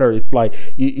water. It's like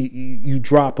you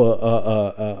drop you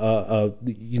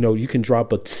can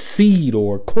drop a seed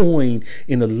or a coin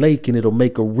in a lake and it'll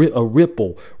make a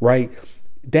ripple, right?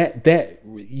 That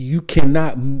you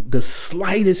cannot, the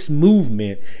slightest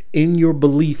movement in your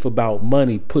belief about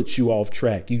money puts you off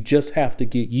track. You just have to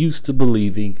get used to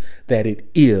believing that it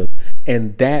is,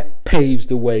 and that paves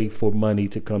the way for money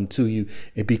to come to you,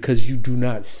 and because you do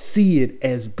not see it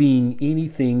as being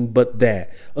anything but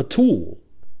that, a tool.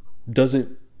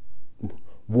 Doesn't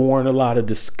warrant a lot of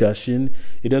discussion.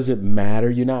 It doesn't matter.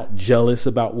 You're not jealous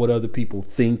about what other people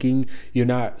thinking. You're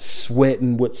not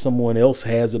sweating what someone else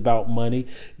has about money,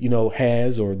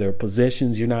 has, or their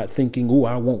possessions. You're not thinking, "Oh,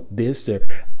 I want this." Or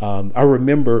I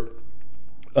remember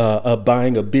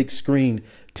buying a big screen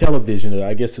television.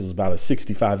 I guess it was about a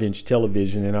 65-inch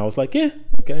television, and I was like, "Yeah,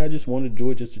 okay." I just wanted to do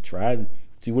it just to try and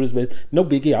see what it's best. No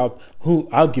biggie.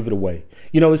 I'll give it away.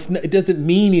 It doesn't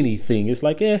mean anything. It's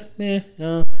like, I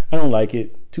don't like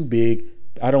it. Too big.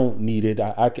 I don't need it.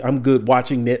 I'm good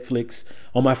watching Netflix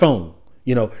on my phone.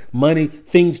 Money,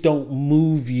 things don't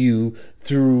move you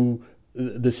through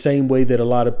the same way that a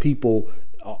lot of people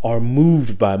are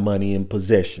moved by money and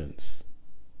possessions.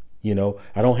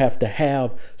 I don't have to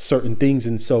have certain things.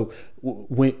 And so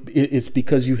when it's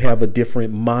because you have a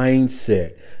different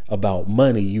mindset about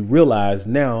money, you realize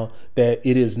now that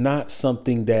it is not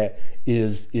something that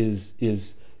is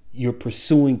you're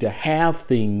pursuing to have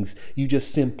things. You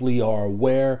just simply are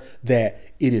aware that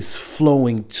it is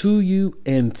flowing to you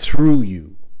and through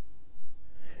you.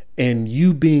 And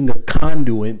you being a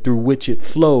conduit through which it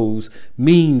flows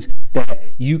means that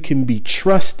you can be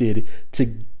trusted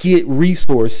to get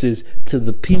resources to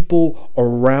the people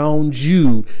around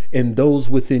you and those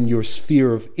within your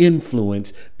sphere of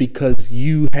influence, because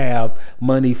you have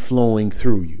money flowing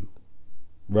through you,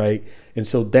 right? And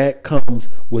so that comes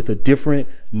with a different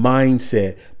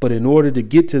mindset. But in order to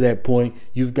get to that point,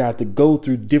 you've got to go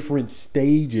through different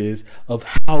stages of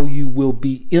how you will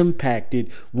be impacted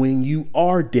when you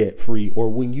are debt free, or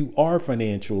when you are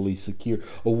financially secure,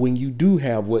 or when you do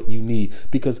have what you need.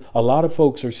 Because a lot of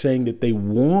folks are saying that they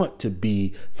want to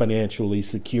be financially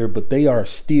secure, but they are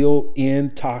still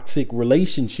in toxic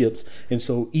relationships. And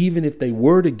so even if they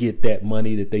were to get that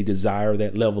money that they desire,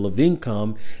 that level of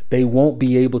income, they won't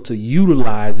be able to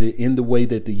utilize it in the way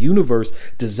that the universe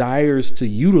desires to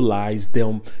utilize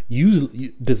them,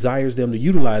 desires them to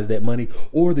utilize that money,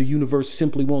 or the universe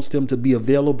simply wants them to be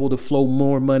available to flow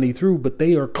more money through, but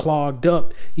they are clogged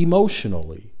up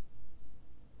emotionally.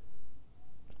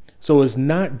 So it's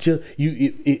not just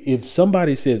you. If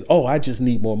somebody says, "Oh, I just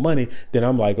need more money," then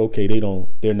I'm like, okay,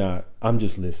 they're not. I'm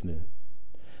just listening.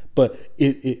 But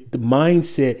the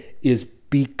mindset is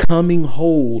becoming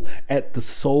whole at the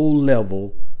soul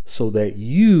level so that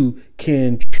you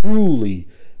can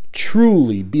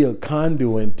truly be a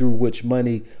conduit through which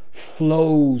money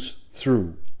flows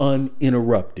through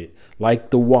uninterrupted, like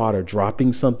the water,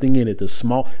 dropping something in it.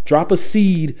 Drop a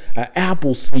seed, an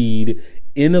apple seed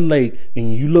in a lake,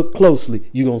 and you look closely,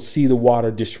 you're going to see the water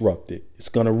disrupted. It's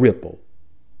going to ripple.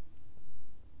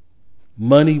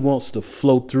 Money wants to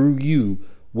flow through you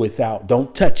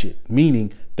don't touch it,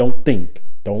 meaning don't think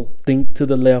to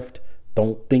the left,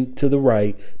 don't think to the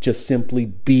right, just simply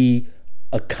be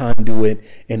a conduit.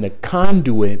 And the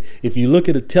conduit, if you look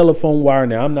at a telephone wire,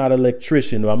 now I'm not an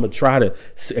electrician, I'm gonna try to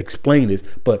explain this,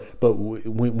 but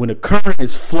when a current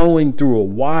is flowing through a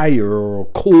wire or a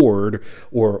cord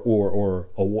or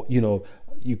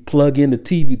you plug in the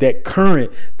TV, that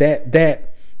current,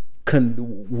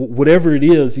 whatever it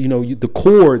is, the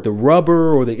cord, the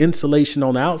rubber or the insulation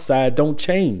on the outside don't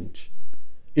change.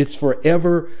 It's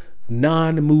forever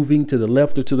non-moving to the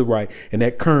left or to the right, and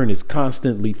that current is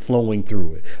constantly flowing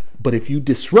through it. But if you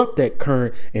disrupt that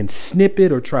current and snip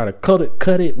it or try to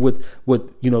cut it with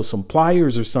some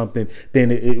pliers or something,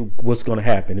 then what's going to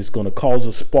happen? It's going to cause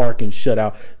a spark and shut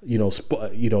out,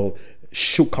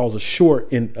 cause a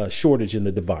shortage in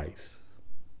the device.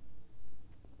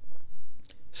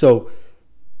 So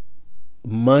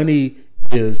money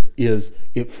is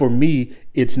for me,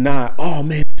 it's not, oh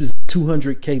man, this is a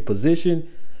 200K position.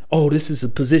 Oh, this is a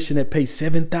position that pays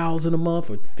 $7,000 a month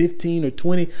or 15 or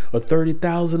 20 or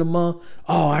 30,000 a month.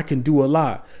 Oh, I can do a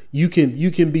lot. You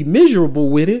can be miserable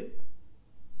with it.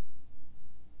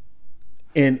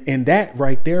 And that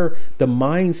right there, the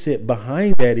mindset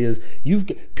behind that is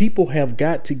people have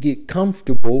got to get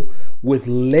comfortable with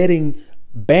letting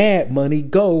bad money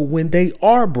go when they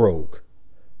are broke.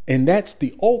 And that's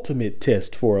the ultimate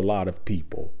test for a lot of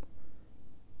people.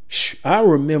 I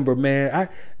remember, man,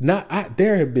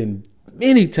 there have been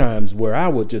many times where I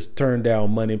would just turn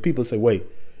down money and people say, wait,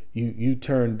 you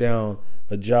turned down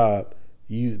a job.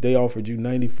 They offered you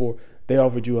 $94. They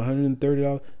offered you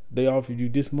 $130. They offered you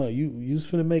this much. You was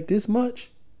finna make this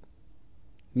much.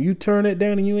 You turn it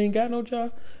down and you ain't got no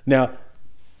job. Now,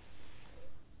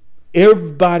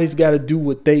 everybody's got to do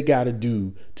what they got to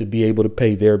do to be able to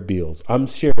pay their bills. I'm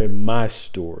sharing my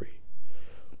story.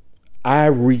 I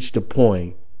reached a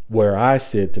point where I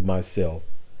said to myself,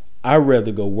 I'd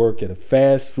rather go work at a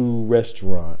fast food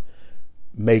restaurant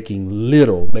making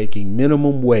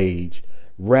minimum wage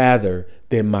rather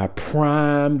than my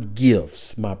prime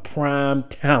gifts, my prime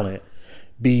talent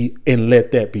and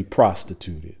let that be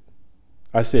prostituted.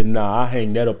 I said, nah, I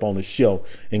hang that up on the shelf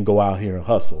and go out here and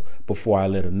hustle before I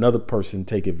let another person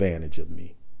take advantage of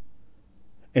me.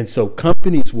 And so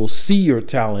companies will see your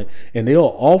talent and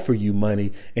they'll offer you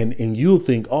money and you'll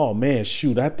think, oh man,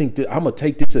 shoot, I think that I'm going to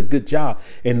take this a good job.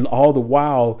 And all the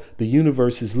while the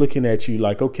universe is looking at you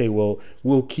like, okay, well,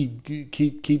 we'll keep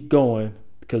going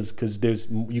because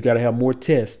you got to have more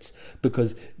tests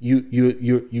because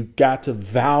you got to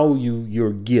value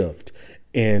your gift.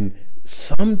 And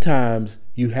sometimes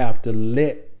you have to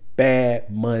let bad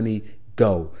money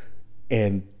go.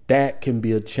 And that can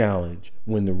be a challenge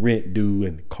when the rent due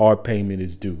and the car payment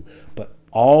is due. But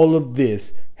all of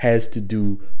this has to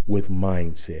do with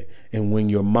mindset. And when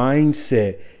your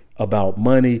mindset about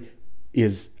money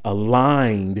is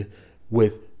aligned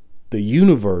with the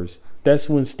universe, that's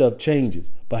when stuff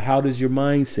changes. But how does your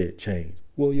mindset change?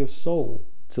 Well, your soul.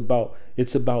 It's about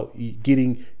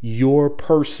getting your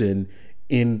person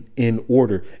in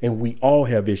order. And we all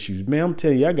have issues. Man, I'm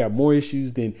telling you, I got more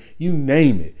issues than you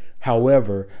name it.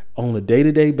 However, on a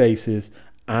day-to-day basis,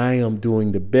 I am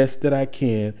doing the best that I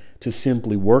can to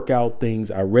simply work out things.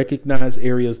 I recognize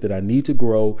areas that I need to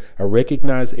grow. I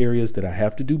recognize areas that I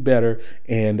have to do better.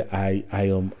 And I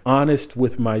am honest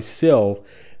with myself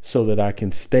so that I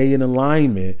can stay in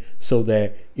alignment, so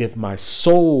that if my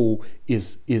soul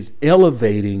is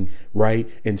elevating, right,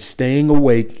 and staying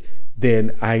awake,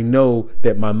 then I know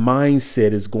that my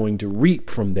mindset is going to reap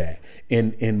from that.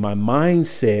 And my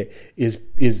mindset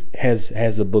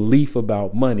has a belief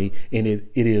about money, and it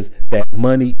is that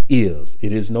money is.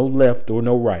 It is no left or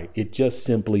no right. It just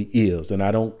simply is. And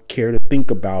I don't care to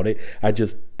think about it.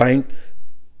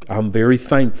 I'm very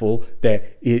thankful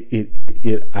that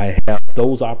I have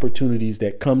those opportunities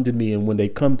that come to me. And when they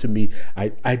come to me,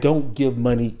 I don't give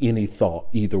money any thought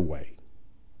either way.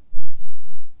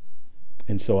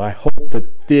 And so I hope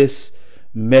that this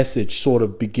message sort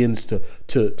of begins to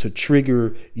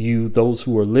trigger you, those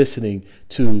who are listening,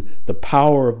 to the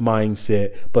power of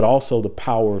mindset, but also the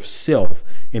power of self.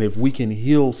 And if we can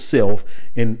heal self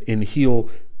and heal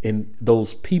and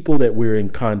those people that we're in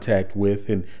contact with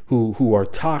and who are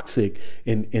toxic,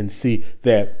 and see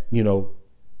that,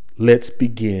 let's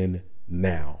begin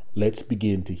now. Let's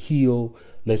begin to heal.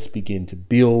 Let's begin to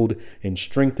build and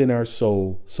strengthen our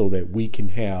soul so that we can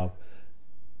have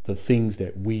the things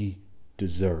that we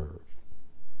deserve.